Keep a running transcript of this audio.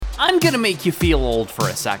I'm gonna make you feel old for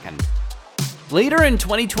a second. Later in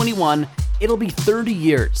 2021, it'll be 30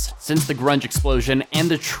 years since the grunge explosion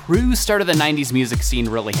and the true start of the 90s music scene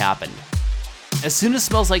really happened. As soon as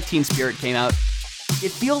Smells Like Teen Spirit came out,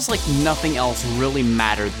 it feels like nothing else really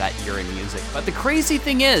mattered that year in music. But the crazy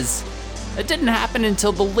thing is, it didn't happen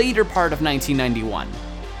until the later part of 1991.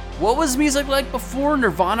 What was music like before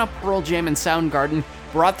Nirvana, Pearl Jam, and Soundgarden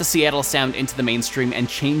brought the Seattle sound into the mainstream and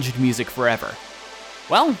changed music forever?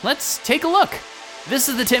 Well, let's take a look. This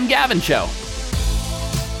is the Tim Gavin Show.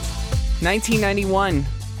 1991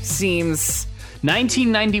 seems...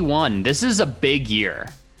 1991, this is a big year.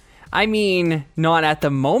 I mean, not at the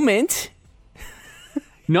moment.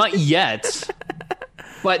 Not yet.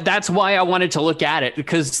 But that's why I wanted to look at it,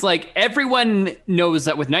 because like everyone knows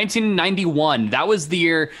that with 1991, that was the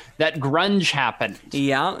year that grunge happened.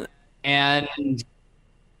 Yeah. And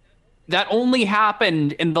that only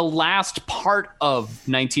happened in the last part of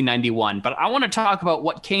 1991. But I want to talk about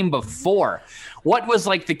what came before. What was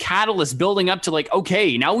like the catalyst building up to like,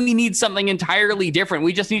 okay, now we need something entirely different.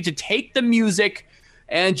 We just need to take the music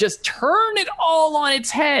and just turn it all on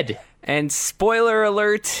its head. And spoiler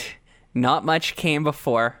alert, not much came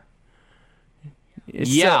before.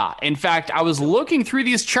 Yeah, in fact, I was looking through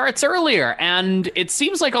these charts earlier, and it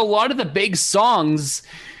seems like a lot of the big songs,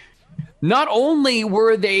 not only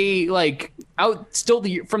were they like out still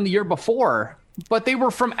from the year before, but they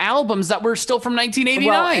were from albums that were still from 1989.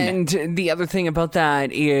 Well, and the other thing about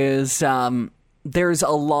that is there's a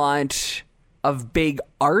lot of big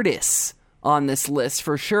artists on this list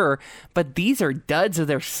for sure, but these are duds of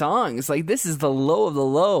their songs. Like, this is the low of the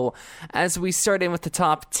low. As we start in with the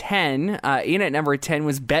top 10, in at number 10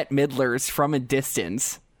 was Bette Midler's From a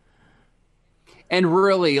Distance. And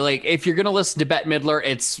really, like, if you're gonna listen to Bette Midler,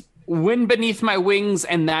 it's Wind Beneath My Wings,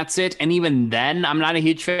 and that's it. And even then, I'm not a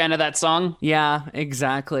huge fan of that song. Yeah,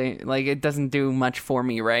 exactly. Like, it doesn't do much for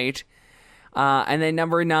me, right? And then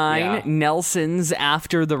number 9, Nelson's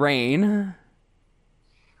After the Rain.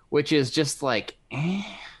 Which is just like,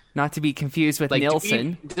 Not to be confused with like,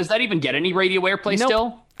 Nilsson. Does that even get any radio airplay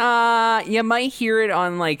still? You might hear it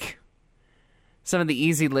on like some of the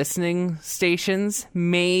easy listening stations,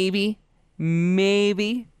 maybe,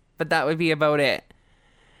 but that would be about it.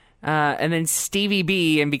 And then Stevie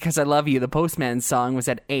B and Because I Love You, the Postman song, was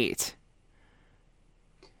at 8.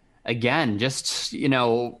 Again, just,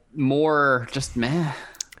 more just meh.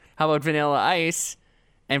 How about Vanilla Ice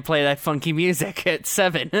and Play That Funky Music at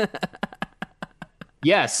 7?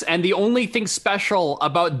 Yes, and the only thing special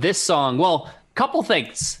about this song, well, couple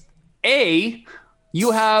things. A,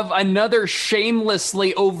 you have another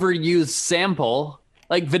shamelessly overused sample.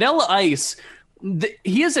 Like Vanilla Ice,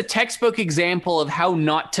 he is a textbook example of how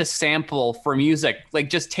not to sample for music. Like,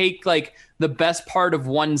 just take like the best part of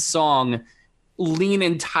one song, lean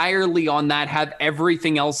entirely on that, have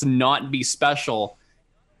everything else not be special.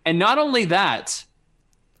 And not only that,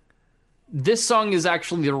 this song is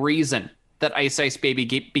actually the reason that Ice Ice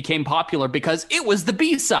Baby became popular, because it was the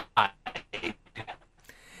B-side.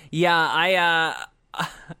 Yeah,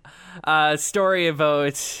 story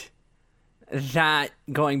about that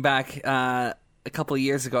going back a couple of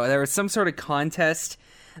years ago. There was some sort of contest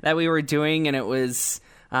that we were doing, and it was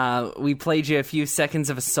we played you a few seconds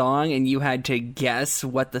of a song, and you had to guess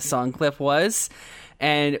what the song clip was.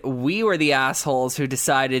 And we were the assholes who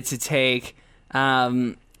decided to take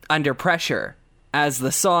Under Pressure as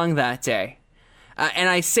the song that day. And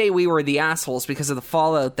I say we were the assholes because of the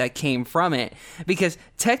fallout that came from it. Because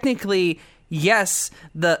technically, yes,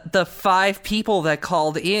 the 5 people that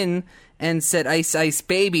called in and said Ice Ice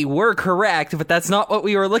Baby were correct, but that's not what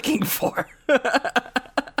we were looking for.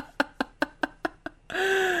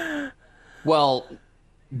 Well,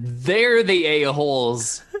 they're the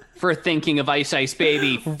a-holes for thinking of Ice Ice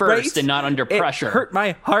Baby first, right? And not Under Pressure. It hurt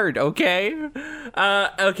my heart, okay?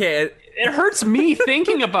 Okay. It hurts me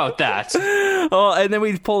thinking about that. Oh, and then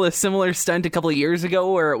we pulled a similar stunt a couple of years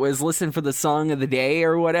ago where it was listen for the song of the day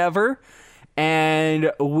or whatever.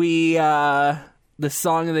 And we, the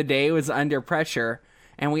song of the day was Under Pressure.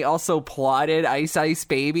 And we also plotted Ice Ice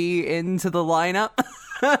Baby into the lineup.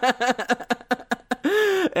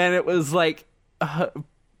 And it was like,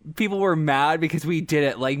 people were mad because we did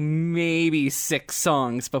it like maybe 6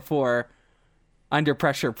 songs before Under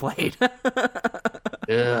Pressure played.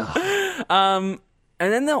 And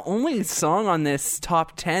then the only song on this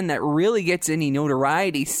top 10 that really gets any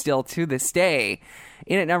notoriety still to this day,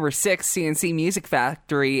 in at number 6, CNC Music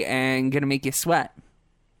Factory and Gonna Make You Sweat.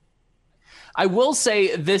 I will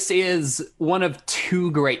say this is one of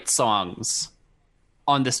 2 great songs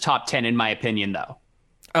on this top 10, in my opinion, though.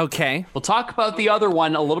 Okay. We'll talk about the other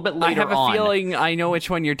one a little bit later on. I have a feeling I know which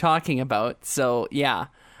one you're talking about. So yeah,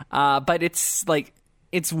 but it's like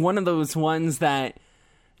it's one of those ones that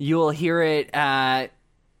you'll hear it on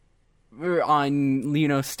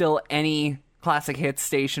still any classic hits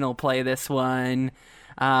station will play this one.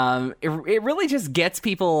 It really just gets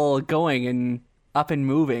people going and up and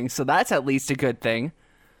moving. So that's at least a good thing.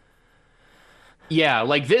 Yeah,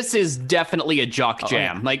 like this is definitely a jock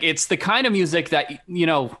jam. Yeah. Like it's the kind of music that,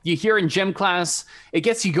 you hear in gym class. It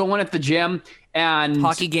gets you going at the gym, and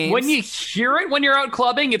hockey games. When you hear it when you're out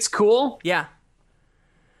clubbing, it's cool. Yeah.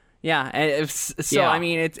 Yeah. I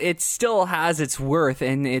mean, it still has its worth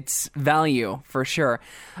and its value for sure.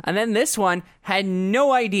 And then this one had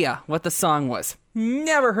no idea what the song was.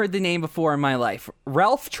 Never heard the name before in my life.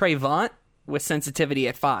 Ralph Trevant with Sensitivity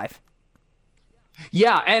at 5.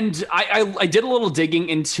 Yeah, and I did a little digging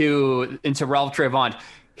into Ralph Trevant.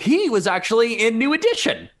 He was actually in New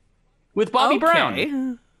Edition with Bobby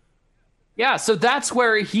Brown. Yeah, so that's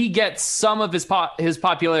where he gets some of his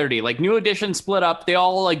popularity. Like New Edition split up, they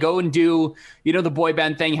all like go and do the boy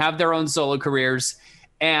band thing, have their own solo careers,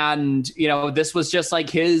 and this was just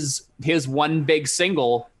like his one big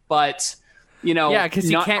single, but.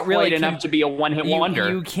 Because you can't really enough to be a one-hit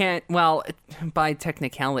wonder. You can't. Well, by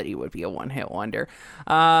technicality, would be a one-hit wonder.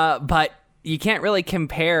 But you can't really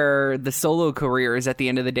compare the solo careers at the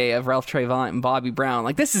end of the day of Ralph Trevant and Bobby Brown.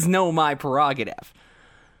 Like this is my prerogative.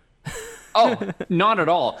 Oh, not at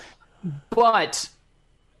all. But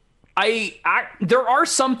there are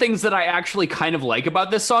some things that I actually kind of like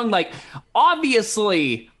about this song. Like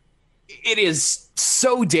obviously, it is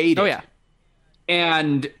so dated. Oh yeah.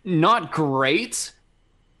 And not great,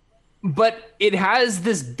 but it has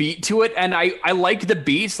this beat to it, and I like the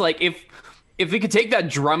beats. Like if we could take that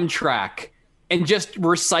drum track and just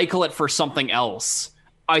recycle it for something else,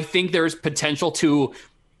 I think there's potential to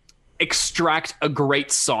extract a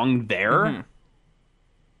great song there.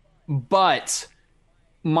 Mm-hmm. But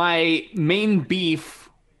my main beef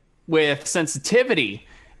with Sensitivity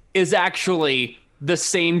is actually the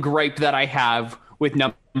same gripe that I have with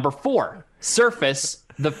number 4. Surface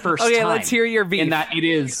the first time. Okay, let's hear your beef. In that it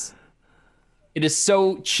is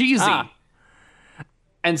so cheesy.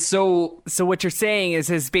 And so what you're saying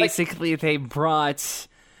is basically they brought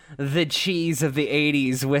the cheese of the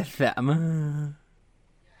 80s with them.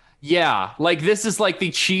 Yeah, like this is like the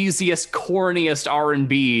cheesiest, corniest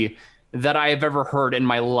R&B that I have ever heard in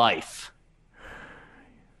my life.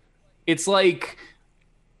 It's like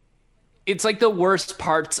the worst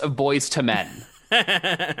parts of Boyz II Men.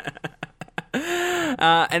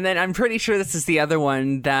 And then I'm pretty sure this is the other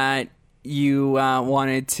one that you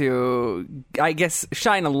wanted to, I guess,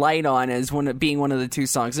 shine a light on as being one of the 2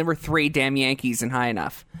 songs. Number 3, Damn Yankees and High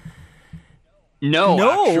Enough.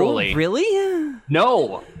 No, actually. Really?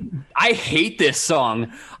 No. I hate this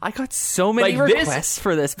song. I got so many requests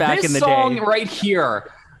for this back in the day. This song right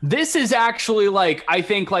here, this is actually I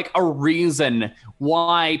think a reason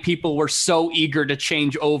why people were so eager to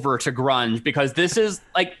change over to grunge, because this is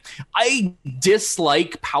I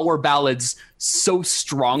dislike power ballads so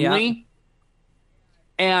strongly. Yeah.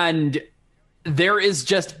 And there is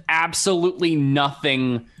just absolutely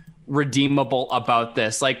nothing redeemable about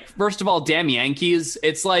this. First of all, Damn Yankees,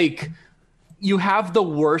 it's you have the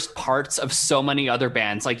worst parts of so many other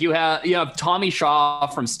bands. You have Tommy Shaw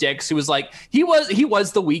from Styx, who was he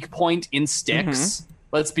was the weak point in Styx. Mm-hmm.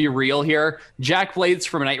 Let's be real here. Jack Blades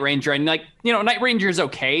from Night Ranger, and Night Ranger is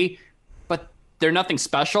okay, but they're nothing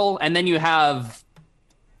special. And then you have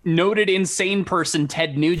noted insane person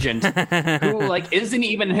Ted Nugent, who isn't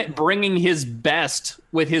even bringing his best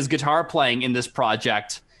with his guitar playing in this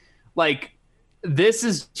project. This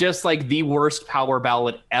is just the worst power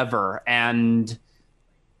ballad ever, and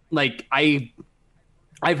I've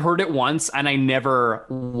heard it once and I never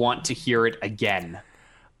want to hear it again.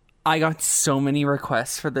 I got so many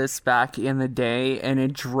requests for this back in the day, and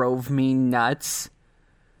it drove me nuts.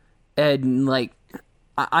 And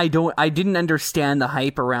I didn't understand the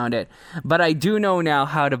hype around it, but I do know now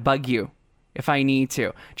how to bug you if I need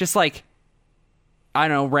to. Just I don't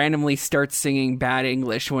know, randomly start singing Bad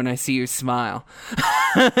English When I See You Smile.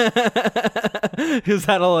 Because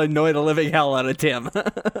that'll annoy the living hell out of Tim.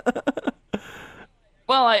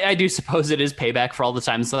 Well, I do suppose it is payback for all the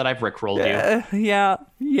times that I've rickrolled you.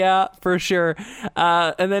 Yeah, for sure.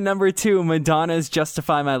 And then number 2, Madonna's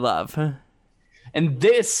Justify My Love. And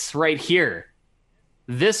this right here,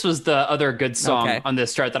 this was the other good song on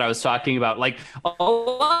this chart that I was talking about. A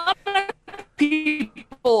lot of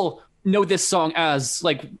people know this song as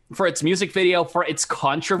for its music video, for its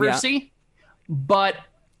controversy, but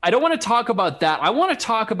I don't want to talk about that. I want to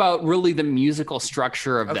talk about really the musical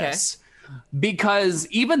structure of Okay. this. Because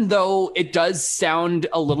even though it does sound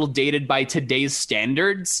a little dated by today's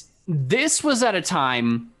standards, this was at a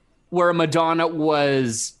time where Madonna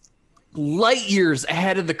was light years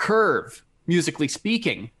ahead of the curve, musically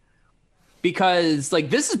speaking. Because like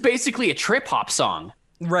this is basically a trip hop song.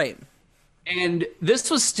 Right. And this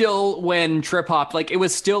was still when trip hop, like it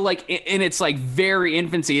was still like in its like very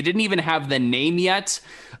infancy. It didn't even have the name yet.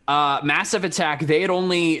 Massive Attack, they had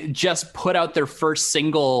only just put out their first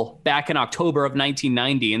single back in October of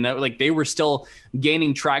 1990, and that like they were still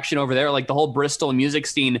gaining traction over there. Like the whole Bristol music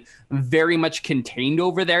scene very much contained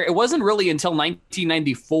over there. It wasn't really until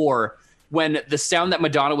 1994 when the sound that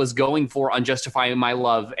Madonna was going for on Justify My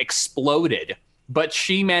Love exploded. But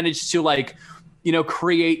she managed to like, you know,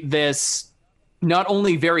 create this not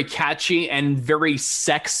only very catchy and very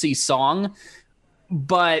sexy song,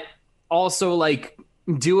 but also like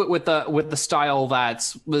do it with the style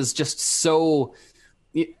that was just so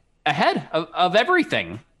ahead of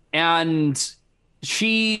everything. And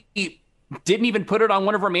she didn't even put it on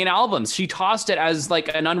one of her main albums. She tossed it as like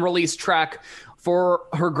an unreleased track for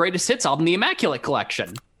her greatest hits album, The Immaculate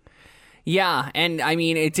Collection. Yeah, and I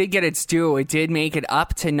mean, it did get its due. It did make it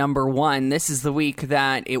up to number one. This is the week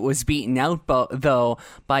that it was beaten out, though,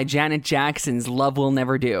 by Janet Jackson's Love Will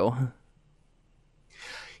Never Do.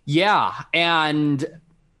 Yeah, and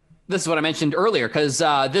this is what I mentioned earlier, because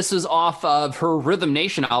this is off of her Rhythm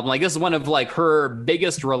Nation album. Like, this is one of, like, her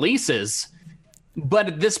biggest releases. But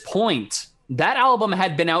at this point, that album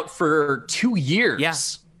had been out for 2 years. Yeah.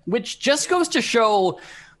 Which just goes to show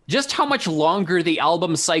just how much longer the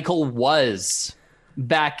album cycle was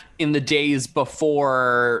back in the days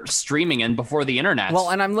before streaming and before the internet. Well,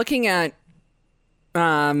 and I'm looking at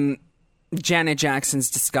Janet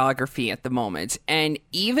Jackson's discography at the moment, and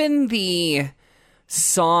even the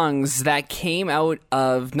songs that came out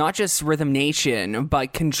of not just Rhythm Nation,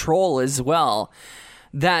 but Control as well,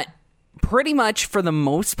 that pretty much for the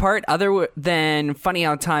most part, other than Funny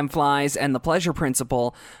How Time Flies and The Pleasure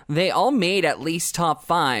Principle, they all made at least top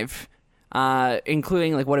 5,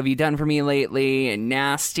 including like What Have You Done For Me Lately and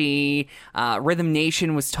Nasty. Rhythm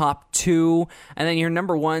Nation was top 2, and then your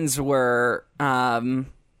number ones were When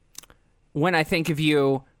I Think of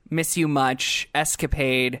You, Miss You Much,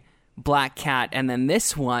 Escapade, Black Cat, and then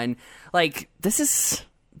this one. Like, this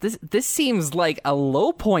seems like a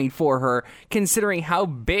low point for her, considering how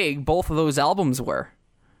big both of those albums were.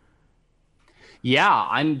 Yeah,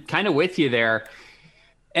 I'm kind of with you there.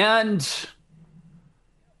 And,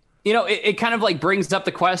 you know, it kind of like brings up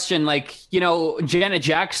the question, like, you know, Janet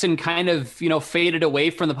Jackson kind of, you know, faded away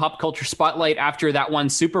from the pop culture spotlight after that one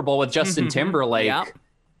Super Bowl with Justin Timberlake. Yeah.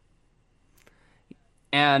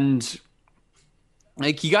 And,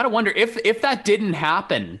 like, you got to wonder if that didn't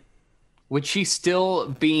happen, would she still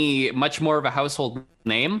be much more of a household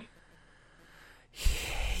name?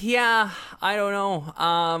 Yeah, I don't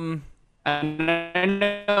know. And I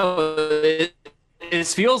know it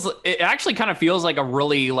actually kind of feels like a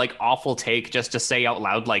really like awful take just to say out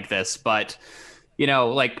loud like this, but you know,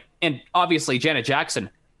 like, and obviously Janet Jackson,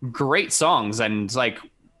 great songs, and like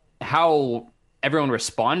how everyone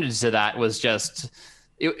responded to that was just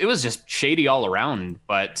it was just shady all around.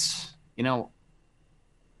 But you know,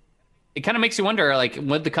 it kind of makes you wonder, like,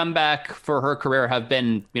 would the comeback for her career have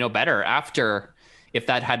been, you know, better after if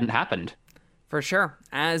that hadn't happened? For sure.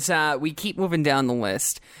 As we keep moving down the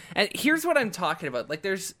list, and here's what I'm talking about. Like,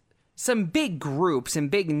 there's some big groups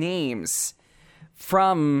and big names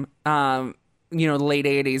from, you know, the late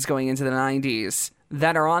 80s going into the 90s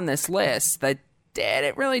that are on this list that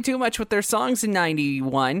didn't really do much with their songs in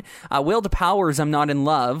 91. Will to Power's I'm Not in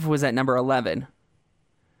Love was at number 11.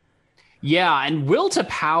 Yeah, and Will to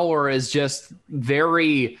Power is just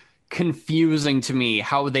very confusing to me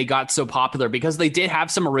how they got so popular, because they did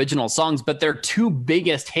have some original songs, but their 2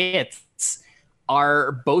 biggest hits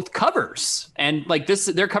are both covers. And like this,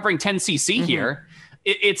 they're covering 10cc here.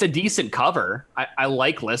 It's a decent cover. I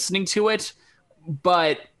like listening to it,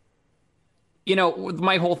 but you know,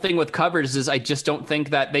 my whole thing with covers is I just don't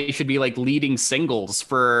think that they should be like leading singles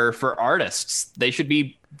for artists. They should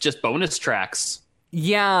be just bonus tracks.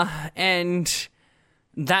 Yeah, and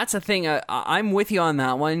that's a thing. I'm with you on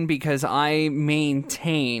that one, because I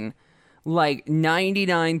maintain, like,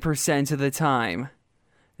 99% of the time,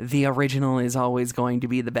 the original is always going to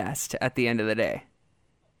be the best at the end of the day.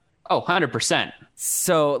 Oh, 100%.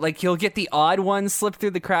 So, like, you'll get the odd one slip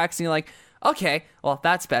through the cracks, and you're like, okay, well,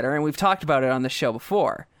 that's better, and we've talked about it on the show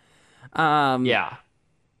before. Yeah.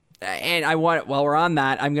 and while we're on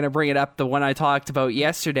that, I'm going to bring it up, the one I talked about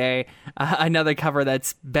yesterday, another cover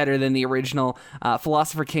that's better than the original,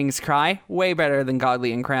 Philosopher King's Cry, way better than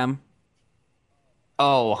Godly and Creme.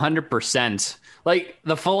 Oh, 100%. Like,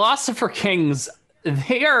 the Philosopher Kings,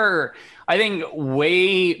 they are, I think,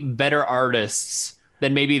 way better artists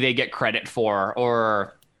than maybe they get credit for,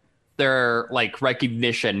 or their, like,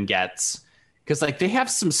 recognition gets. Because, like, they have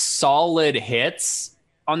some solid hits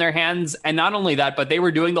on their hands. And not only that, but they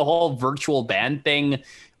were doing the whole virtual band thing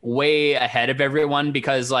way ahead of everyone,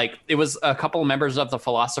 because, like, it was a couple of members of the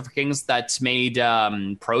Philosopher Kings that made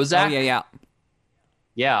Prozac. Oh,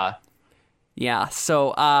 Yeah. Yeah,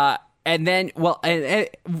 so, and then, well,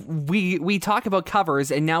 we talk about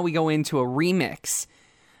covers, and now we go into a remix.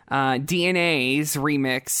 DNA's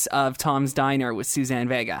remix of Tom's Diner with Suzanne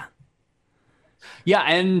Vega. Yeah,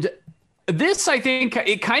 and this, I think,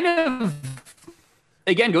 it kind of,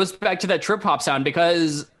 again, goes back to that trip hop sound,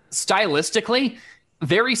 because stylistically,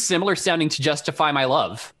 very similar sounding to Justify My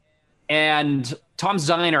Love. And Tom's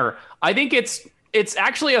Diner, I think it's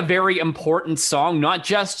actually a very important song, not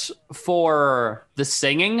just for the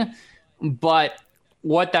singing, but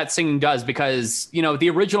what that singing does, because, you know, the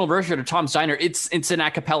original version of Tom's Diner, it's an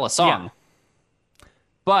a cappella song. Yeah.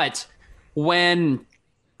 But when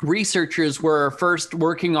researchers were first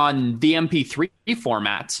working on the MP3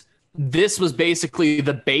 format, this was basically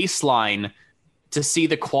the baseline to see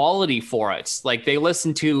the quality for it. Like, they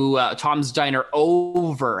listened to Tom's Diner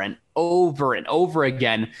over and over and over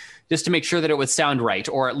again, just to make sure that it would sound right,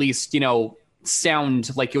 or at least, you know,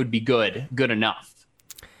 sound like it would be good enough.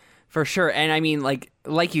 For sure. And I mean,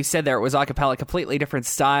 like you said there, it was a cappella, completely different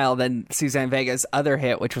style than Suzanne Vega's other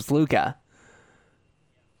hit, which was Luca.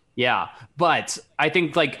 Yeah, but I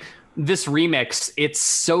think, like, this remix, it's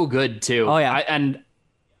so good too. Oh, yeah.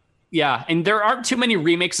 And there aren't too many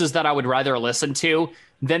remixes that I would rather listen to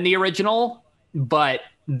than the original, but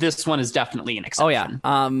this one is definitely an exception.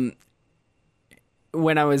 Oh, yeah.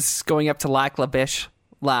 When I was going up to Lac La Biche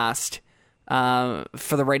last for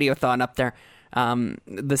the radiothon up there,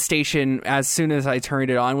 the station, as soon as I turned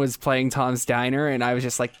it on, was playing Tom's Diner, and I was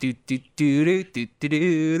just like, do do do do do do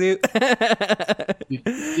do.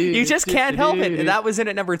 You just can't help it. And that was in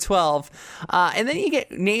at number 12. And then you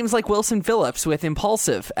get names like Wilson Phillips with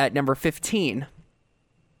Impulsive at number 15.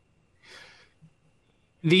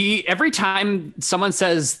 Every time someone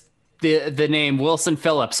says the name Wilson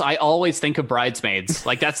Phillips, I always think of Bridesmaids.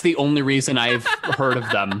 Like, that's the only reason I've heard of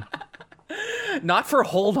them. Not for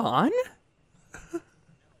Hold On?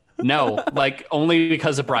 No, like, only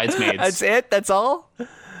because of Bridesmaids. That's it? That's all?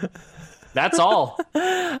 That's all.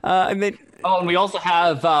 And then... Oh, and we also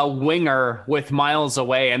have Winger with Miles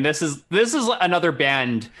Away. And this is another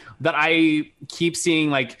band that I keep seeing,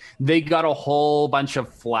 like, they got a whole bunch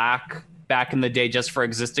of flack back in the day just for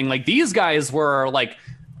existing. Like, these guys were, like,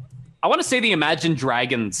 I want to say the Imagine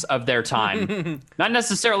Dragons of their time. Not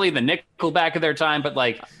necessarily the Nickelback of their time, but,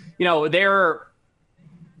 like, you know,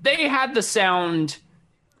 they had the sound.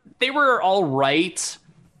 They were all right,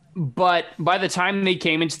 but by the time they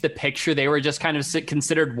came into the picture, they were just kind of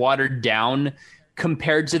considered watered down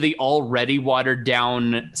compared to the already watered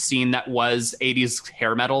down scene that was 80s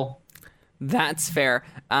hair metal. That's fair.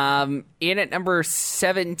 In at number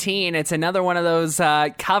 17, it's another one of those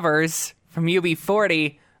covers from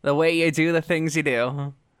UB40, The Way You Do the Things You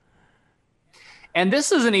Do. And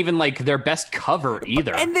this isn't even, like, their best cover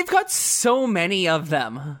either. And they've got so many of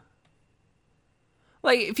them.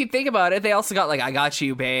 Like, if you think about it, they also got, like, I Got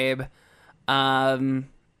You, Babe. Red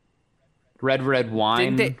Red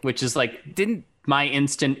Wine, which is, like, my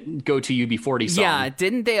instant go-to UB40 song. Yeah,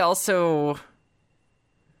 didn't they also...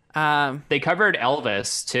 they covered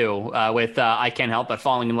Elvis, too, with I Can't Help But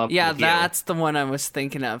Falling in Love with You. Yeah, that's the one I was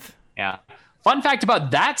thinking of. Yeah. Fun fact about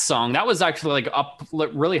that song, that was actually, like, up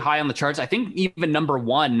really high on the charts. I think even number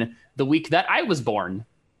 1 the week that I was born.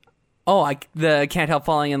 Oh, the Can't Help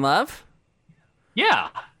Falling in Love? Yeah.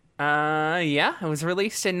 Yeah, it was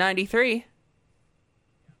released in 93.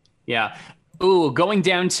 Yeah. Ooh, going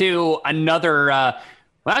down to another,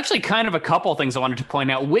 well, actually kind of a couple things I wanted to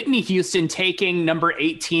point out. Whitney Houston taking number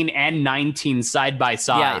 18 and 19 side by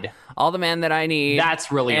side. Yeah. All the Man That I Need.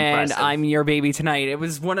 That's really impressive. And I'm Your Baby Tonight. It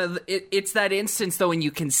was one of it's that instance, though, when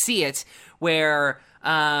you can see it, where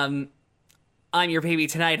I'm Your Baby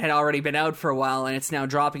Tonight had already been out for a while, and it's now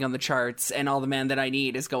dropping on the charts, and All the Man That I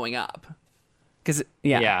Need is going up.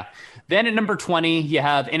 Yeah. Then at number 20, you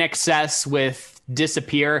have In Excess with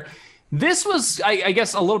Disappear. This was, I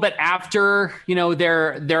guess, a little bit after, you know,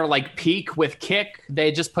 their like peak with Kick.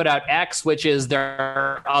 They just put out X, which is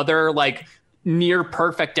their other, like, near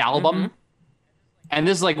perfect album. Mm-hmm. And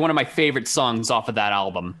this is, like, one of my favorite songs off of that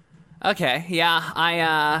album. Okay, yeah,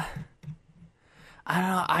 I don't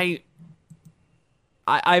know.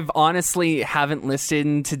 I've honestly haven't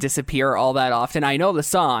listened to Disappear all that often. I know the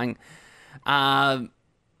song. I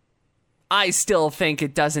still think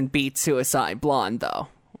it doesn't beat Suicide Blonde, though,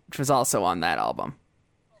 which was also on that album.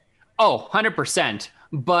 Oh, 100%.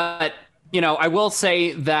 But, I will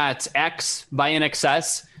say that X by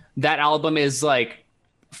NXS, that album is like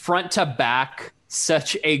front to back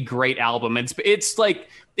such a great album. It's like,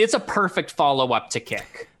 it's a perfect follow-up to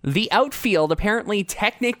Kick. The Outfield, apparently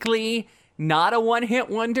technically not a one-hit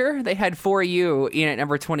wonder. They had For You in at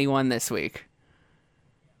number 21 this week.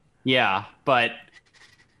 Yeah, but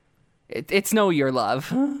it's Know Your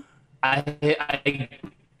Love.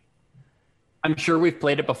 I'm sure we've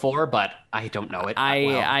played it before, but I don't know it.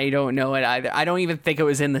 I don't know it either. I don't even think it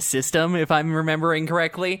was in the system, if I'm remembering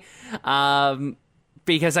correctly.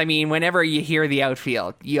 Because, whenever you hear The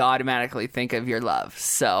Outfield, you automatically think of Your Love.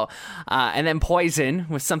 So, and then Poison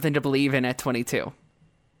was Something to Believe in at 22.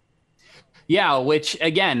 Yeah, which,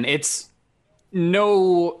 again, it's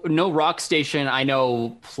no rock station I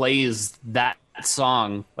know plays that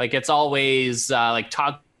song. Like, it's always,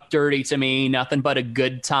 Talk Dirty to Me, Nothing But a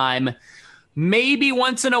Good Time. Maybe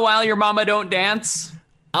once in a while, Your Mama Don't Dance.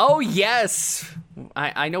 Oh, yes.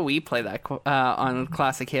 I know we play that on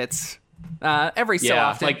Classic Hits every so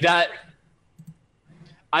often. Like that.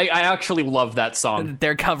 I actually love that song.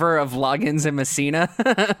 Their cover of Loggins and Messina.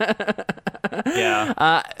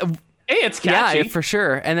 Yeah. Hey, it's catchy. Yeah, for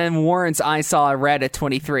sure. And then Warrant's I Saw Red at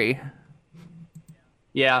 23.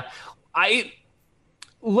 Yeah.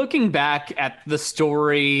 Looking back at the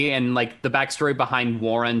story and like the backstory behind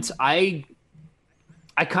Warrant, I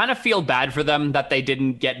kind of feel bad for them that they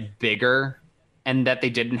didn't get bigger and that they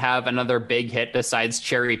didn't have another big hit besides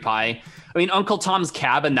Cherry Pie. Uncle Tom's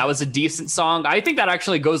Cabin, that was a decent song. I think that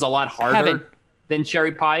actually goes a lot harder than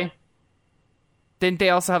Cherry Pie. Didn't they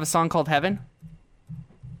also have a song called Heaven?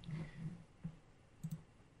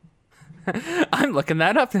 I'm looking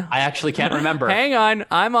that up now. I actually can't remember. Hang on,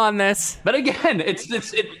 I'm on this. But again, it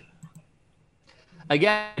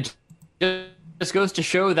just goes to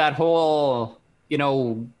show that whole,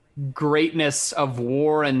 greatness of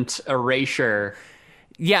Warrant erasure.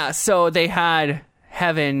 Yeah, so they had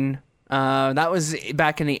Heaven. That was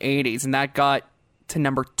back in the 80s, and that got to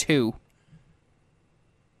number 2,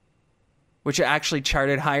 which actually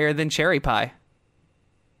charted higher than Cherry Pie.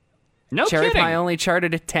 No Cherry kidding. Pie only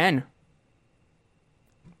charted at 10.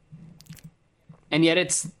 And yet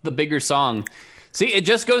it's the bigger song. See, it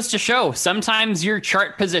just goes to show sometimes your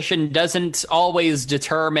chart position doesn't always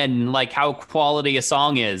determine like how quality a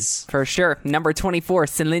song is. For sure. Number 24,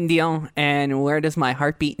 Celine Dion, and Where Does My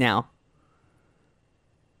Heart Beat Now?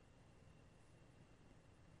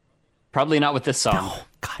 Probably not with this song. Oh,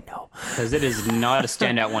 God, no. Because it is not a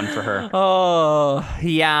standout one for her. Oh,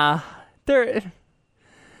 yeah.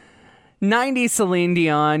 90s Celine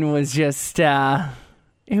Dion was just, it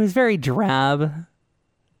was very drab.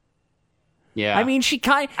 Yeah. She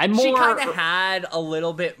kind of had a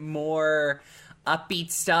little bit more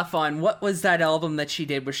upbeat stuff on, what was that album that she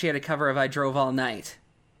did where she had a cover of I Drove All Night?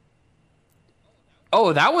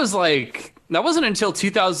 Oh, that wasn't until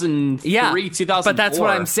 2003, 2004. But that's what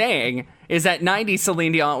I'm saying, is that 90s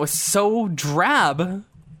Celine Dion was so drab.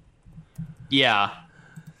 Yeah.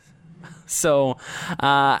 So,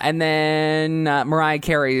 and then Mariah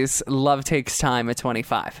Carey's Love Takes Time at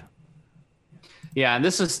 25. Yeah, and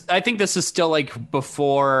I think this is still like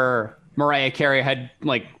before Mariah Carey had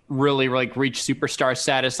like really like reached superstar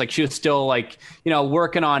status. Like she was still like,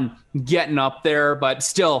 working on getting up there, but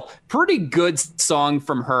still pretty good song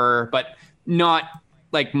from her, but not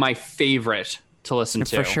like my favorite to listen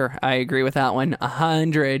to. For sure. I agree with that one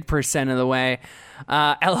 100% of the way.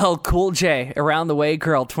 LL Cool J, Around the Way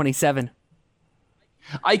Girl, 27.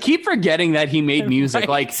 I keep forgetting that he made music.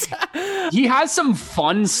 Right? Like he has some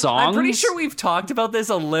fun songs. I'm pretty sure we've talked about this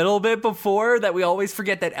a little bit before, that we always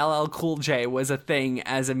forget that LL Cool J was a thing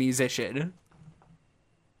as a musician.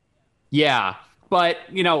 Yeah, but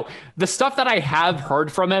the stuff that I have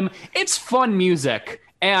heard from him, it's fun music.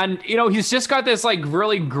 And he's just got this like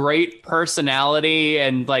really great personality,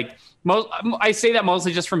 and like I say that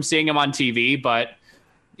mostly just from seeing him on TV, but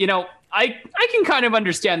I can kind of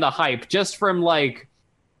understand the hype just from like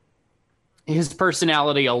his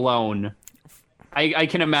personality alone. I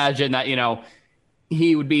can imagine that,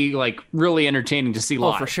 he would be like really entertaining to see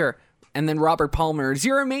live. Oh, for sure. And then Robert Palmer's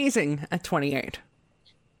You're Amazing at 28.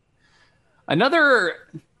 Another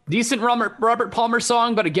decent Robert Palmer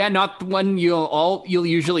song, but again, not the one you'll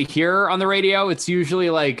usually hear on the radio. It's usually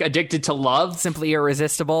like Addicted to Love. Simply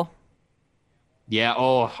Irresistible. Yeah.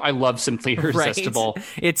 Oh, I love Simply Irresistible. Right?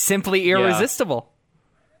 It's simply irresistible.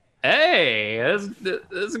 Hey,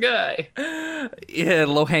 this guy. Yeah,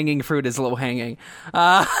 low-hanging fruit is low-hanging.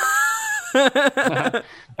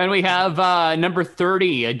 And we have number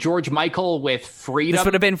 30, George Michael with Freedom. This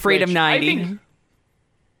would have been Freedom 90.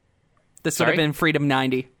 This would Sorry? have been Freedom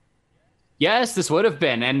 90. Yes, this would have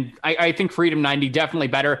been. And I think Freedom 90 definitely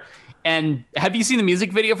better. And have you seen the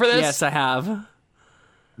music video for this? Yes, I have.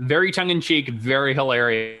 Very tongue-in-cheek, very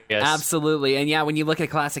hilarious. Absolutely. And yeah, when you look at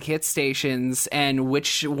classic hit stations and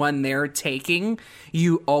which one they're taking,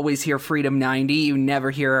 you always hear Freedom 90. You never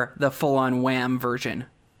hear the full-on Wham version.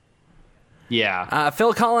 Yeah.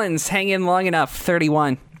 Phil Collins, hang in long enough,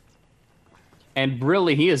 31. And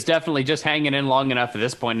really, he is definitely just hanging in long enough at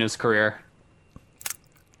this point in his career.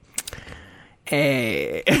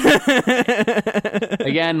 Hey.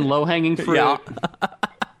 Again, low-hanging fruit. Yeah.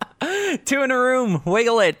 Two in a room,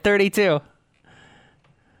 wiggle it, 32.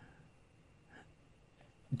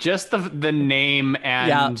 Just the name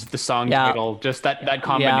and the song title, just that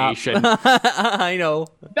combination. I know.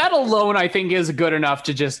 That alone, I think, is good enough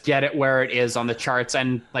to just get it where it is on the charts.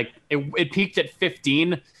 And like it peaked at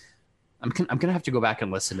 15. I'm gonna have to go back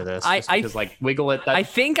and listen to this because like Wiggle It. I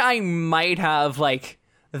think I might have like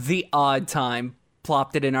the odd time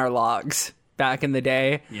plopped it in our logs back in the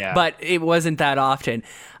day. Yeah, but it wasn't that often.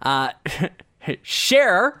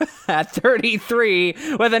 Cher at 33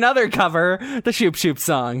 with another cover, the Shoop Shoop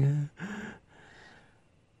song.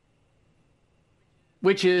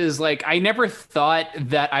 Which is like, I never thought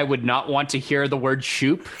that I would not want to hear the word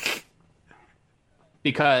shoop.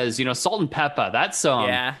 Because, you know, Salt and Pepper, that song.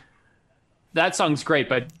 Yeah. That song's great,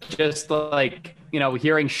 but just like, you know,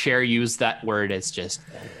 hearing Cher use that word is just...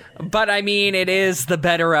 But I mean, it is the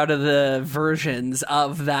better out of the versions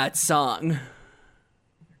of that song.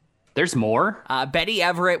 There's more? Betty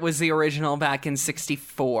Everett was the original back in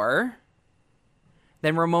 1964.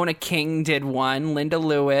 Then Ramona King did one. Linda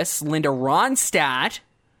Lewis. Linda Ronstadt.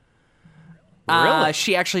 Really?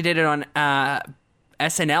 She actually did it on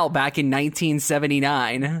SNL back in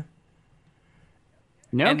 1979.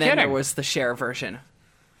 No and kidding. then there was the Cher version.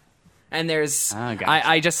 And there's... Gotcha.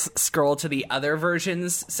 I just scrolled to the other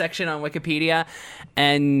versions section on Wikipedia,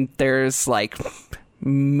 and there's like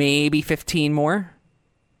maybe 15 more.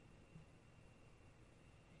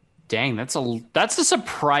 Dang, that's a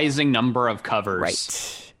surprising number of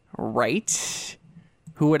covers. Right.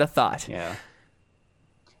 Who would have thought? Yeah.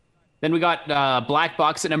 Then we got Black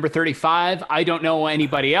Box at number 35. I Don't Know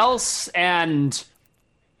Anybody Else. And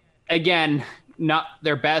again, not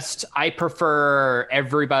their best. I prefer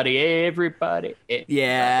Everybody.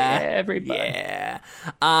 Yeah.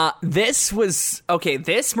 This was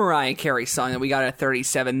this Mariah Carey song that we got at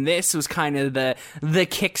 37. This was kind of the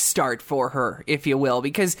kickstart for her, if you will,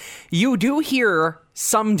 because you do hear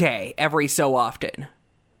Someday every so often.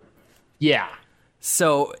 Yeah.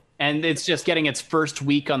 So, and it's just getting its first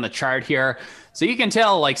week on the chart here. So you can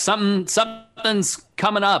tell like something's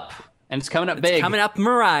coming up, and it's coming up big. Coming up,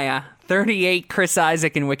 Mariah. 38, Chris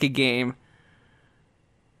Isaak in Wicked Game.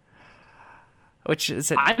 Which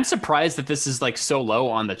is I'm surprised that this is like so low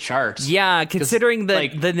on the charts. Yeah, considering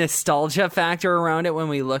the nostalgia factor around it when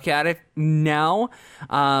we look at it now.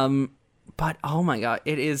 But oh my god,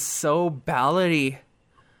 it is so ballady.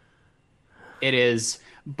 It is.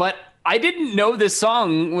 But I didn't know this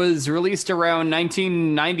song was released around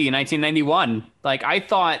 1990, 1991. Like, I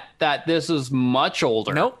thought that this was much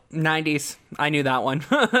older. Nope, 90s. I knew that one.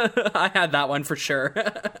 I had that one for sure.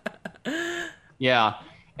 Yeah.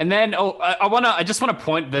 And then, I just want to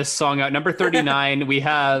point this song out. Number 39, we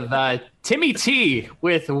have Timmy T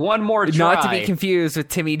with One More Try. Not to be confused with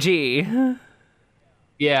Timmy G.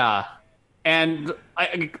 Yeah. And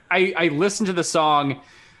I listened to the song.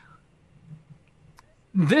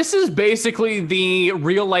 This is basically the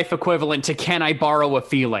real life equivalent to Can I Borrow a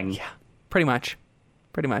Feeling? Yeah, pretty much.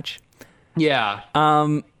 Yeah.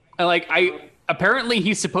 Apparently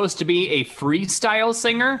he's supposed to be a freestyle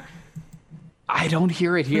singer. I don't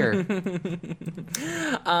hear it here.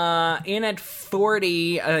 In at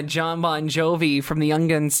 40, John Bon Jovi from the Young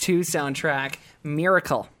Guns 2 soundtrack,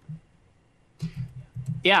 Miracle.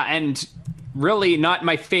 Yeah, and really not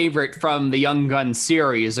my favorite from the Young Guns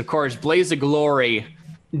series. Of course, Blaze of Glory,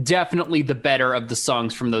 definitely the better of the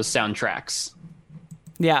songs from those soundtracks.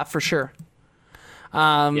 Yeah, for sure.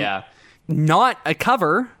 Yeah. Not a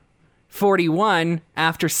cover. 41,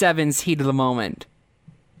 After Seven's Heat of the Moment.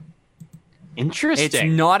 Interesting. It's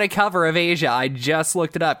not a cover of Asia. I just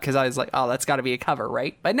looked it up because I was like, oh, that's got to be a cover,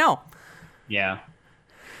 right? But no. Yeah.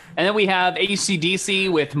 And then we have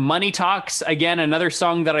AC/DC with Money Talks. Again, another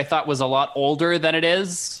song that I thought was a lot older than it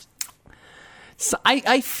is. So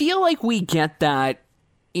I feel like we get that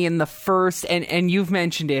in the first, and you've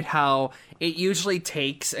mentioned it, how it usually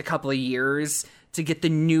takes a couple of years to get the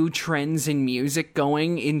new trends in music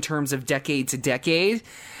going in terms of decade to decade.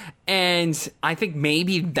 And I think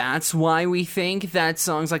maybe that's why we think that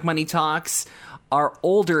songs like Money Talks are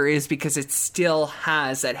older, is because it still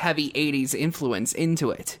has that heavy 80s influence into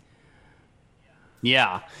it.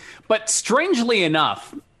 Yeah. But strangely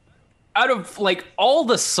enough, out of like all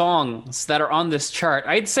the songs that are on this chart,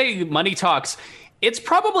 I'd say Money Talks, it's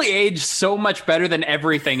probably aged so much better than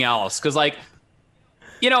everything else. Because, like,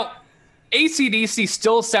 you know, AC/DC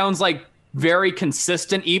still sounds like very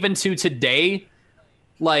consistent even to today.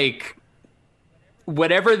 Like,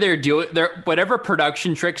 whatever they're doing, whatever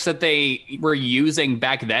production tricks that they were using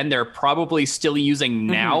back then, they're probably still using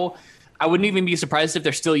now. I wouldn't even be surprised if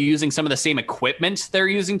they're still using some of the same equipment they're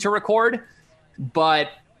using to record. But,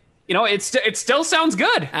 you know, it still sounds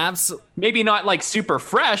good. Absolutely. Maybe not like super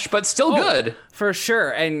fresh, but still good. For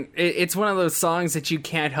sure. And it's one of those songs that you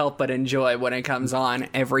can't help but enjoy when it comes on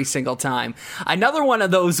every single time. Another one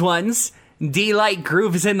of those ones, D-Light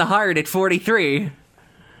Grooves in the Heart at 43.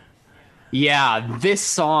 Yeah, this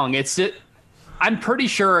song, I'm pretty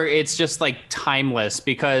sure it's just like timeless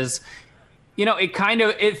because, you know,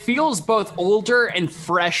 it feels both older and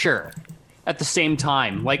fresher at the same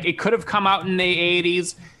time. Like, it could have come out in the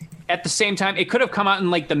 80s. At the same time, it could have come out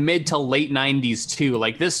in like the mid to late 90s too.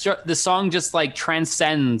 Like, this song just like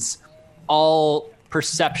transcends all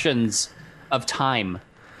perceptions of time.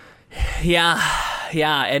 Yeah,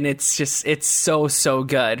 and it's so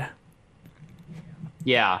good.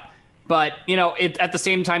 Yeah. But, you know, at the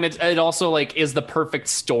same time, it also like is the perfect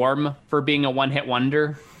storm for being a one-hit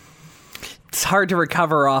wonder. It's hard to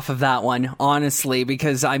recover off of that one, honestly,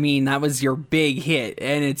 because, I mean, that was your big hit.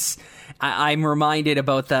 And I'm reminded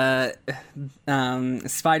about the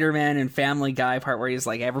Spider-Man and Family Guy part where he's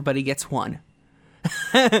like, everybody gets one.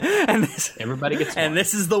 Everybody gets one. And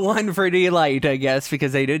this is the one for D-Light, I guess,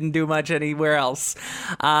 because they didn't do much anywhere else.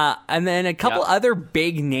 And then a couple other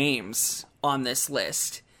big names on this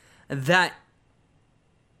list that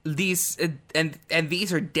these and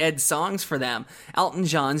these are dead songs for them. Elton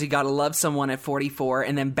John's You Gotta Love Someone at 44,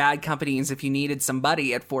 and then Bad Company's If You Needed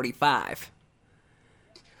Somebody at 45.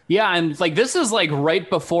 Yeah, and like this is like right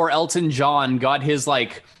before Elton John got his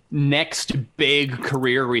like next big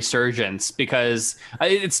career resurgence, because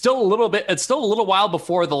it's still a little while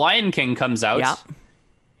before The Lion King comes out. Yeah.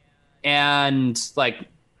 And like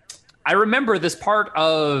I remember this part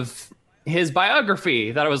of his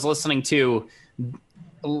biography that I was listening to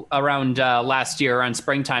around around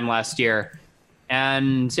springtime last year.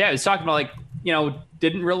 And yeah, he was talking about like, you know,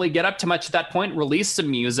 didn't really get up to much at that point, released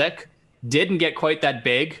some music, didn't get quite that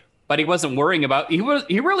big, but he wasn't worrying about, he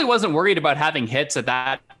really wasn't worried about having hits at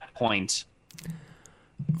that point.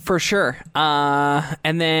 For sure.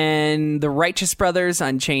 And then the Righteous Brothers,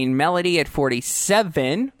 Unchained Melody at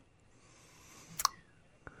 47.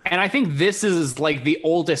 And I think this is like the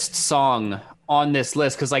oldest song on this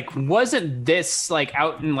list, because like wasn't this like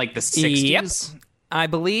out in like the 60s? Yep. I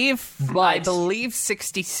believe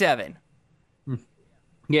 67.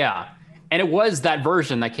 Yeah. And it was that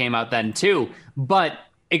version that came out then too, but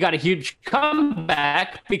it got a huge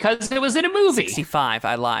comeback because it was in a movie. 65,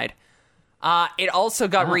 I lied. It also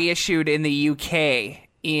got reissued in the UK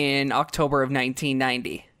in October of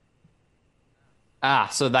 1990.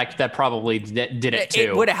 So that probably did it too.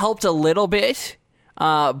 It would have helped a little bit,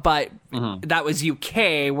 but that was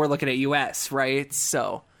UK. We're looking at US, right?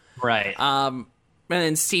 So, right. And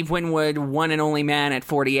then Steve Winwood, One and Only Man at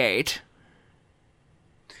 48.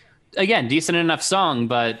 Again, decent enough song,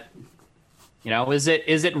 but you know, is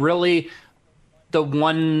it really the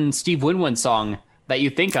one Steve Winwood song that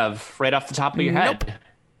you think of right off the top of your head?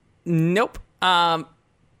 Nope.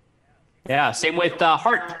 Yeah, same with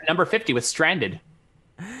Heart, number 50 with Stranded.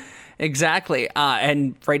 Exactly.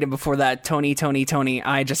 And right in before that, Tony.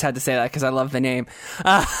 I just had to say that because I love the name.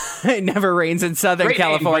 It Never Rains in Southern Great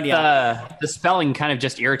California. Name, but the spelling kind of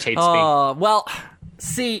just irritates me. Well,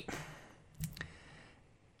 see,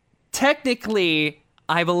 technically,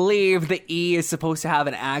 I believe the E is supposed to have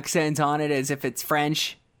an accent on it as if it's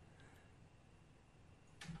French.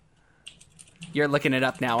 You're looking it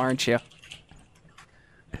up now, aren't you?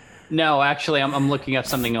 No, actually, I'm looking up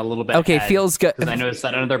something a little bit. Okay, Feels Good. Because I noticed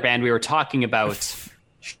that another band we were talking about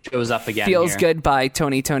shows up again. Feels here. Good by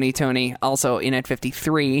Tony, also in at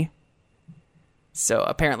 53. So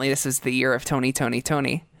apparently this is the year of Tony.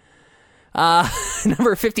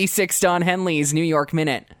 Number 56, Don Henley's New York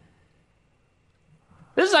Minute.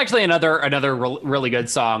 This is actually another really good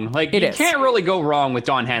song. Like, you can't really go wrong with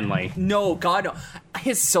Don Henley. No, God, no.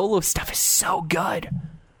 his solo stuff is so good.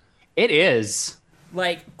 It is.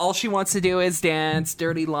 Like, All She Wants to Do Is Dance,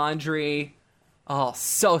 Dirty Laundry. Oh,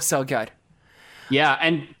 so good. Yeah,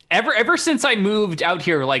 and ever since I moved out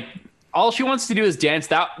here, like, All She Wants to Do Is Dance,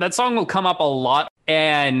 that song will come up a lot,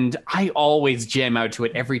 and I always jam out to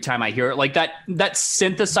it every time I hear it. Like, that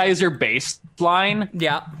synthesizer bass line.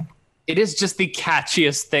 Yeah. It is just the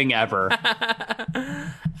catchiest thing ever.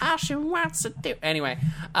 All she wants to do. Anyway,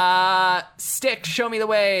 Stick, Show Me the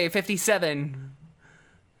Way, 57.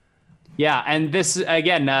 Yeah, and this,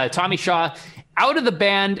 again, Tommy Shaw, out of the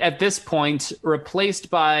band at this point, replaced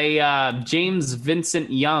by James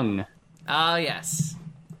Vincent Young. Ah, yes.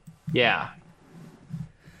 Yeah.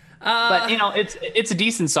 But, you know, it's a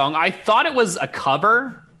decent song. I thought it was a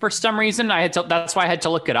cover for some reason. That's why I had to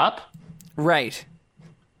look it up. Right.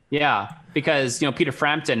 Yeah, because, you know, Peter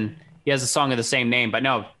Frampton, he has a song of the same name, but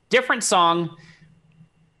no, different song.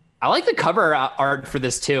 I like the cover art for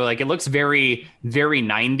this too. Like, it looks very, very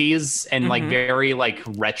 90s and like very like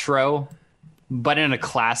retro, but in a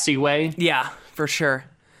classy way. Yeah, for sure.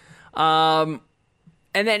 And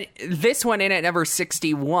then this one in at number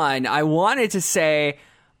 61, I wanted to say,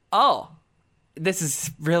 oh, this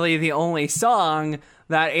is really the only song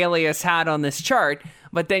that Alias had on this chart.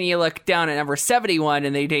 But then you look down at number 71,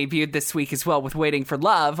 and they debuted this week as well with Waiting for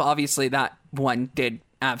Love. Obviously, that one did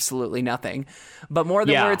absolutely nothing. But More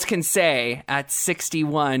Than Words Can Say at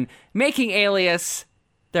 61, making Alias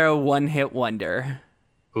their one-hit wonder.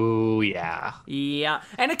 Ooh, yeah. Yeah,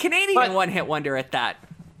 and a Canadian one-hit wonder at that.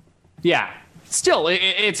 Yeah. Still,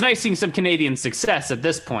 it's nice seeing some Canadian success at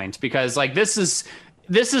this point, because like this is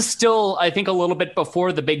still, I think, a little bit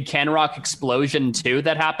before the big Can Rock explosion too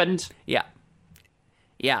that happened. Yeah.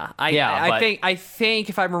 Yeah, I think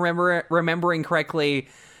if I'm remembering correctly,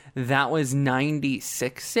 that was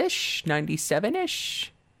 96-ish,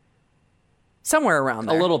 97-ish, somewhere around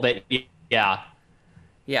there. A little bit, yeah.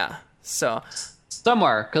 Yeah, so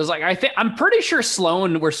somewhere, because like I'm pretty sure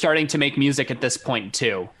Sloan were starting to make music at this point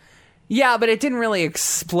too. Yeah, but it didn't really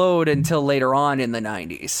explode until later on in the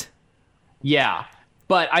 90s. Yeah,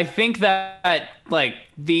 but I think that like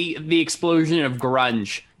the explosion of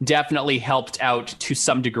grunge definitely helped out to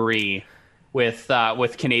some degree with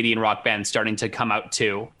Canadian rock bands starting to come out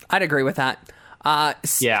too. I'd agree with that.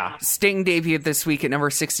 Yeah. Sting debuted this week at number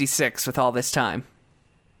 66 with All This Time.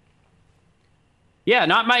 Yeah,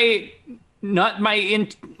 not my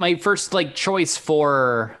first like choice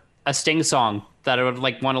for a Sting song that I would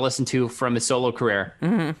like want to listen to from his solo career.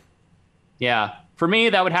 Mm-hmm. Yeah, for me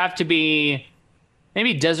that would have to be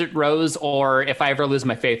maybe Desert Rose or If I Ever Lose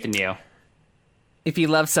My Faith in You. If you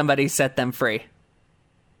love somebody, set them free.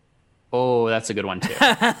 Oh, that's a good one too.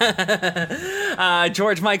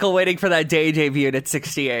 George Michael, Waiting for That Day debuted at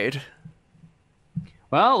 68.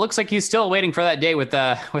 Well, it looks like he's still waiting for that day with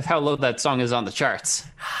how low that song is on the charts.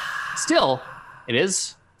 Still,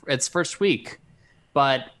 it's first week,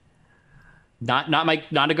 but not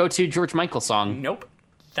a go-to George Michael song. Nope,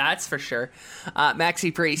 that's for sure.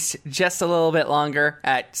 Maxi Priest, just a little bit longer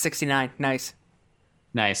at 69. Nice.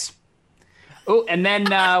 Oh, and then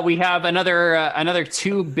we have another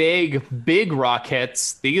two big rock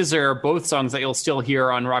hits. These are both songs that you'll still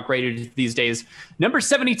hear on rock radio these days. Number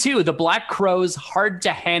 72, The Black Crowes, Hard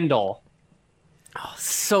to Handle. Oh,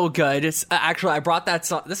 so good. Actually, I brought that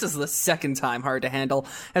song. This is the second time Hard to Handle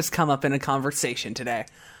has come up in a conversation today.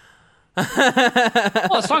 Well,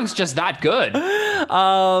 the song's just that good.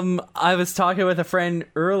 I was talking with a friend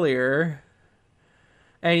earlier,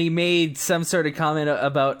 and he made some sort of comment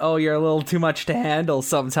about, oh, you're a little too much to handle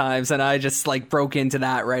sometimes. And I just like broke into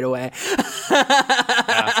that right away.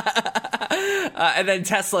 And then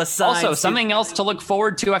Tesla signed. Also, something else to look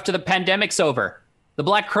forward to after the pandemic's over. The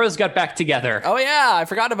Black Crowes got back together. Oh, yeah. I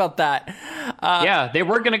forgot about that. Yeah, they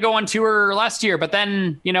were going to go on tour last year, but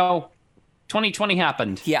then, 2020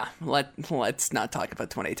 happened. Yeah, let's not talk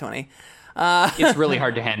about 2020. It's really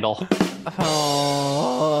hard to handle.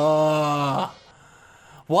 Oh.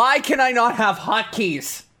 Why can I not have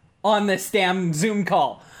hotkeys on this damn Zoom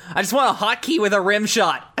call? I just want a hotkey with a rim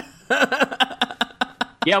shot.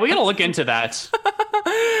 Yeah, we gotta look into that.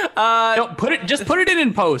 Put it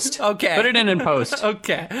in post. Okay. Put it in post.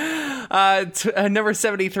 Okay. Number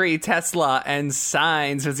 73, Tesla and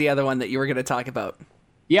Signs was the other one that you were going to talk about.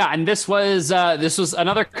 Yeah, and this was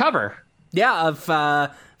another cover. Yeah, of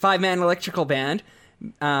Five-Man Electrical Band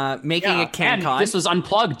making a CanCon. And this was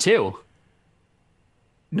unplugged too.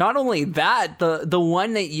 Not only that, the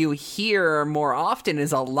one that you hear more often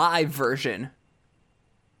is a live version.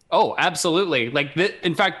 Oh, absolutely. Like,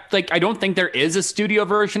 in fact, like I don't think there is a studio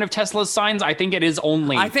version of Tesla's Signs. I think it is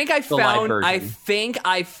only. I think I the live found. version. I think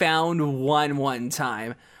I found one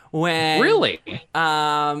time when Really?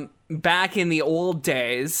 Back in the old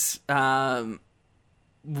days, when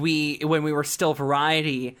we were still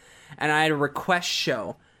Variety, and I had a request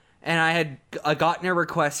show, and I had gotten a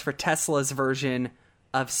request for Tesla's version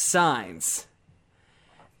of Signs,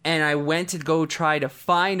 and I went to go try to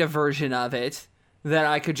find a version of it that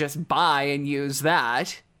I could just buy and use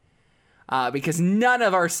that, because none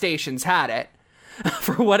of our stations had it.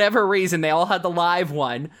 For whatever reason, they all had the live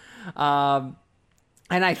one. And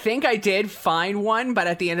I think I did find one, but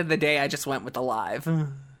at the end of the day, I just went with the live.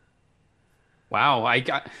 Wow,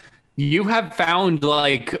 you have found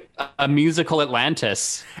like a musical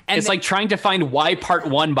Atlantis. And it's like trying to find Y Part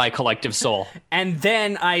 1 by Collective Soul. And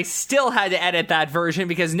then I still had to edit that version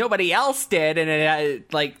because nobody else did, and it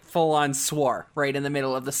had, like, full-on swore right in the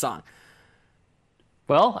middle of the song.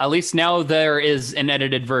 Well, at least now there is an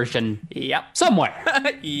edited version. Yep. Somewhere.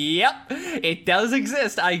 Yep. It does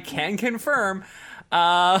exist. I can confirm.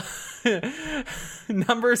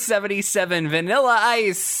 Number 77, Vanilla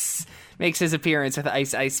Ice makes his appearance with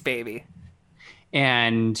Ice Ice Baby.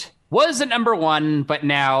 And was at number 1, but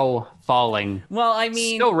now falling. Well, I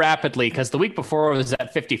mean, so rapidly, because the week before it was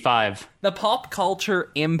at 55. The pop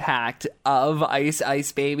culture impact of Ice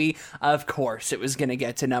Ice Baby, of course it was going to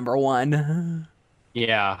get to number 1.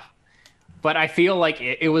 Yeah. But I feel like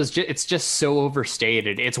it's just so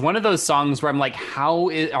overstated. It's one of those songs where I'm like,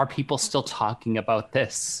 are people still talking about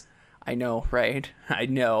this? I know, right? I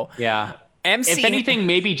know. Yeah. MC, if anything,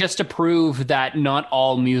 maybe just to prove that not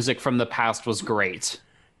all music from the past was great.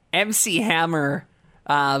 MC Hammer,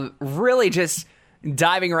 really just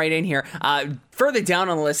diving right in here. Further down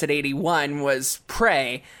on the list at 81 was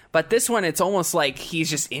Prey, but this one, it's almost like he's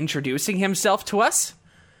just introducing himself to us.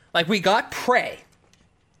 Like, we got Prey,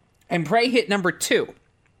 and Prey hit number 2.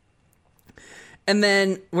 And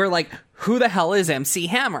then we're like, who the hell is MC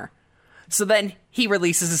Hammer? So then he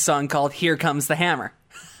releases a song called Here Comes the Hammer.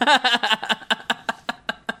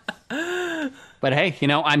 But hey,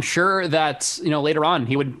 I'm sure that, later on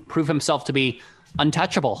he would prove himself to be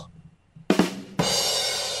untouchable.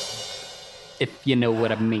 If you know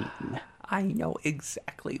what I mean. I know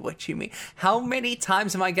exactly what you mean. How many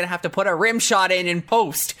times am I going to have to put a rim shot in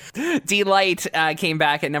post? D-Light came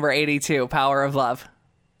back at number 82, Power of Love.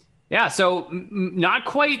 Yeah, so not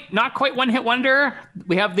quite one-hit wonder.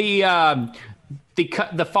 We have the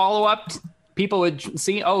follow-up. People would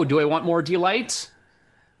see, oh, do I want more D-Light?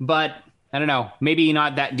 But I don't know, maybe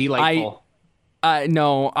not that delightful.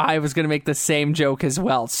 No, I was going to make the same joke as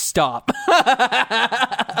well. Stop.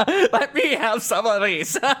 Let me have some of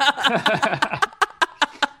these.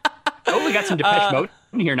 Oh, we got some Depeche Mode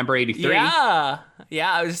in here, number 83. Yeah,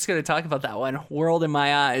 I was just going to talk about that one. World in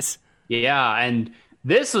My Eyes. Yeah, and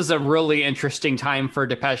this was a really interesting time for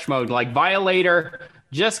Depeche Mode. Like, Violator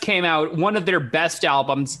just came out, one of their best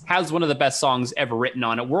albums, has one of the best songs ever written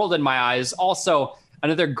on it. World in My Eyes, also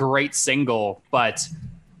another great single. But,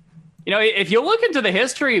 if you look into the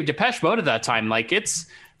history of Depeche Mode at that time, like, it's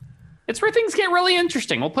where things get really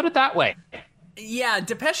interesting. We'll put it that way. Yeah,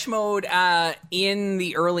 Depeche Mode in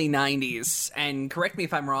the early 90s, and correct me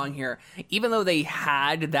if I'm wrong here, even though they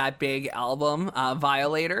had that big album,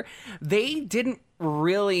 Violator, they didn't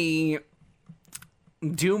really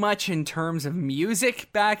do much in terms of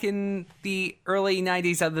music back in the early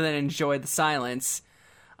 90s other than Enjoy the Silence.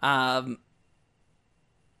 And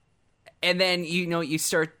then, you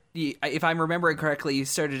start, if I'm remembering correctly, you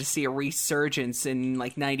started to see a resurgence in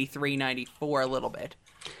like 93, 94 a little bit.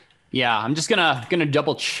 Yeah, I'm just gonna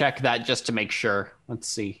double check that just to make sure. Let's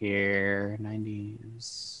see here,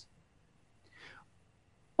 90s.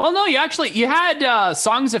 Well, no, you had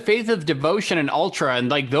Songs of Faith of Devotion and Ultra, and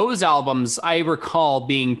like those albums I recall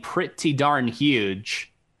being pretty darn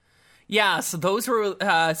huge. Yeah, so those were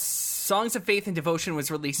Songs of Faith and Devotion was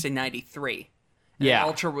released in 93. And yeah.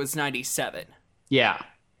 Ultra was 97. Yeah.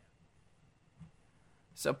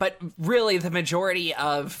 So, but really the majority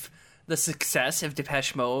of the success of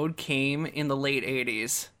Depeche Mode came in the late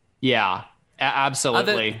 80s. Yeah,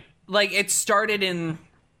 absolutely. It started in,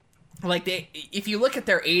 if you look at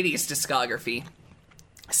their 80s discography,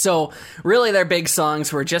 so really their big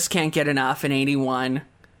songs were Just Can't Get Enough in 81.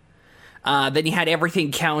 Then you had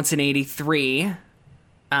Everything Counts in 83.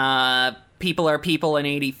 People Are People in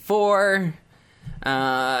 84.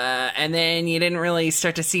 And then you didn't really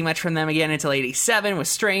start to see much from them again until 87 with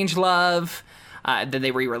Strange Love. Then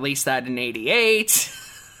they re-released that in 88.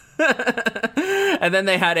 And then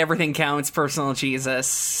they had Everything Counts, Personal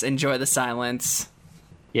Jesus, Enjoy the Silence.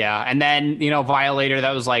 Yeah, and then, Violator,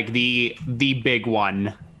 that was like the big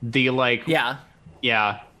one. The like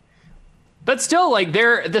yeah. But still, like,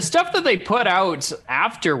 the stuff that they put out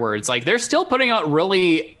afterwards, like, they're still putting out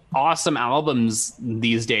really awesome albums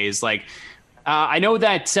these days. Like, I know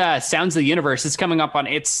that Sounds of the Universe is coming up on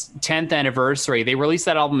its 10th anniversary. They released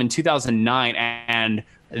that album in 2009, and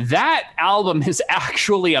that album is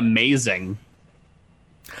actually amazing.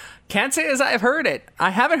 Can't say as I've heard it. I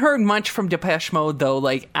haven't heard much from Depeche Mode, though,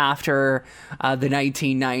 like, after the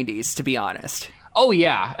 1990s, to be honest. Oh,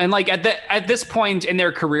 yeah. And, like, at this point in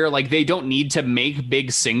their career, like, they don't need to make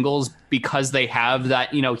big singles because they have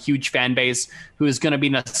that, huge fan base who is going to be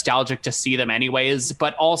nostalgic to see them anyways.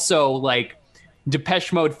 But also, like,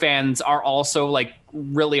 Depeche Mode fans are also, like,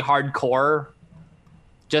 really hardcore.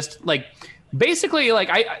 Just, like, basically, like,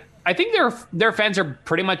 I think their fans are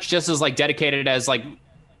pretty much just as, like, dedicated as, like,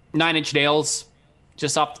 Nine Inch Nails,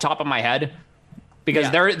 just off the top of my head,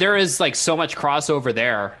 because there is like so much crossover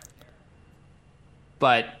there.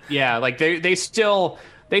 But yeah, like they still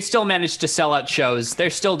managed to sell out shows. They're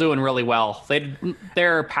still doing really well. They've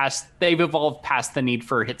evolved past the need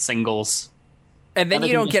for hit singles. And then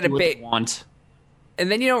you don't get a big want. And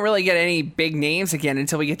then you don't really get any big names again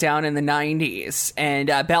until we get down in the 90s. And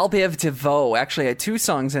Belle Biv DeVoe actually had 2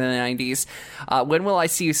 songs in the 90s. When Will I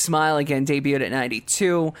See You Smile Again debuted at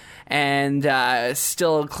 92. And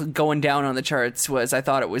still going down on the charts was I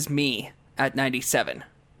Thought It Was Me at 97.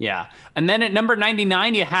 Yeah. And then at number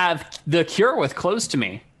 99, you have The Cure with Close to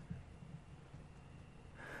Me.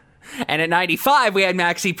 And at 95, we had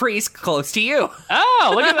Maxi Priest, Close to You.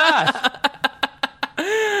 Oh, look at that.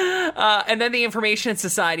 And then the Information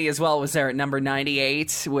Society as well was there at number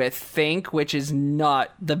 98 with Think, which is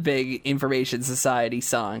not the big Information Society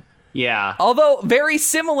song. Yeah. Although very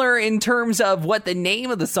similar in terms of what the name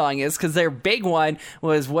of the song is, because their big one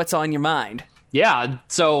was What's on Your Mind. Yeah,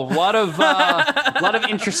 so a lot of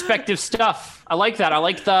introspective stuff. I like that. I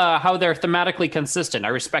like how they're thematically consistent. I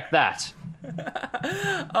respect that.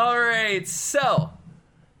 All right, so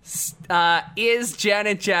is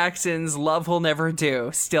Janet Jackson's Love Will Never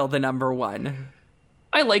Do still the number one?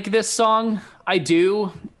 I like this song. I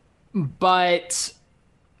do. But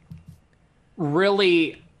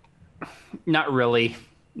really, not really.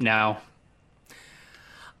 No.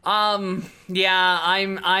 Yeah,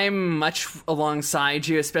 I'm much alongside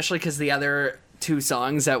you, especially because the other 2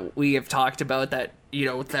 songs that we have talked about that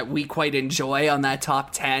that we quite enjoy on that top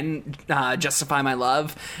 10, Justify My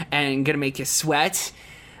Love and Gonna Make You Sweat.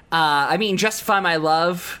 Justify My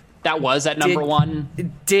Love, that was at number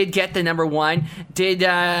 1. Did get the number 1.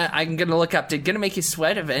 I'm gonna look up, did Gonna Make You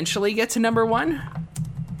Sweat eventually get to number 1?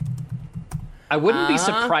 I wouldn't be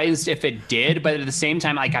surprised if it did, but at the same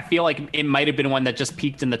time, like, I feel like it might have been one that just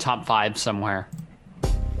peaked in the top 5 somewhere.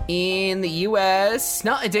 In the US,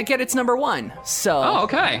 no, it did get its number 1. So. Oh,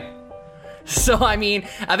 okay. So,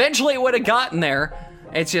 eventually it would have gotten there.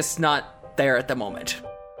 It's just not there at the moment.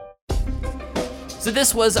 So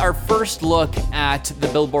this was our first look at the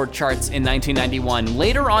Billboard charts in 1991.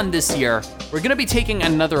 Later on this year, we're going to be taking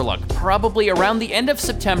another look, probably around the end of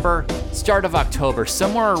September, start of October,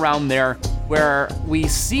 somewhere around there, where we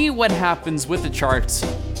see what happens with the charts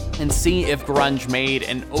and see if grunge made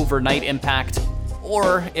an overnight impact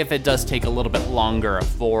or if it does take a little bit longer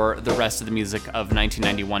for the rest of the music of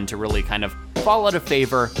 1991 to really kind of fall out of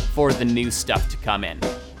favor for the new stuff to come in.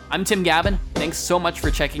 I'm Tim Gavin. Thanks so much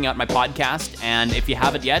for checking out my podcast. And if you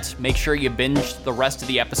haven't yet, make sure you binge the rest of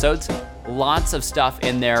the episodes. Lots of stuff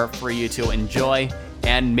in there for you to enjoy,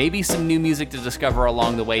 and maybe some new music to discover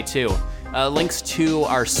along the way too. Links to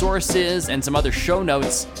our sources and some other show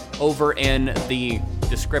notes over in the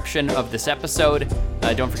description of this episode.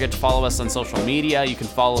 Don't forget to follow us on social media. You can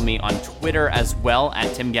follow me on Twitter as well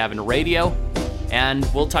at Tim Gavin Radio. And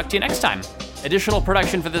we'll talk to you next time. Additional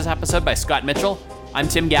production for this episode by Scott Mitchell. I'm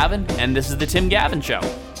Tim Gavin, and this is The Tim Gavin Show.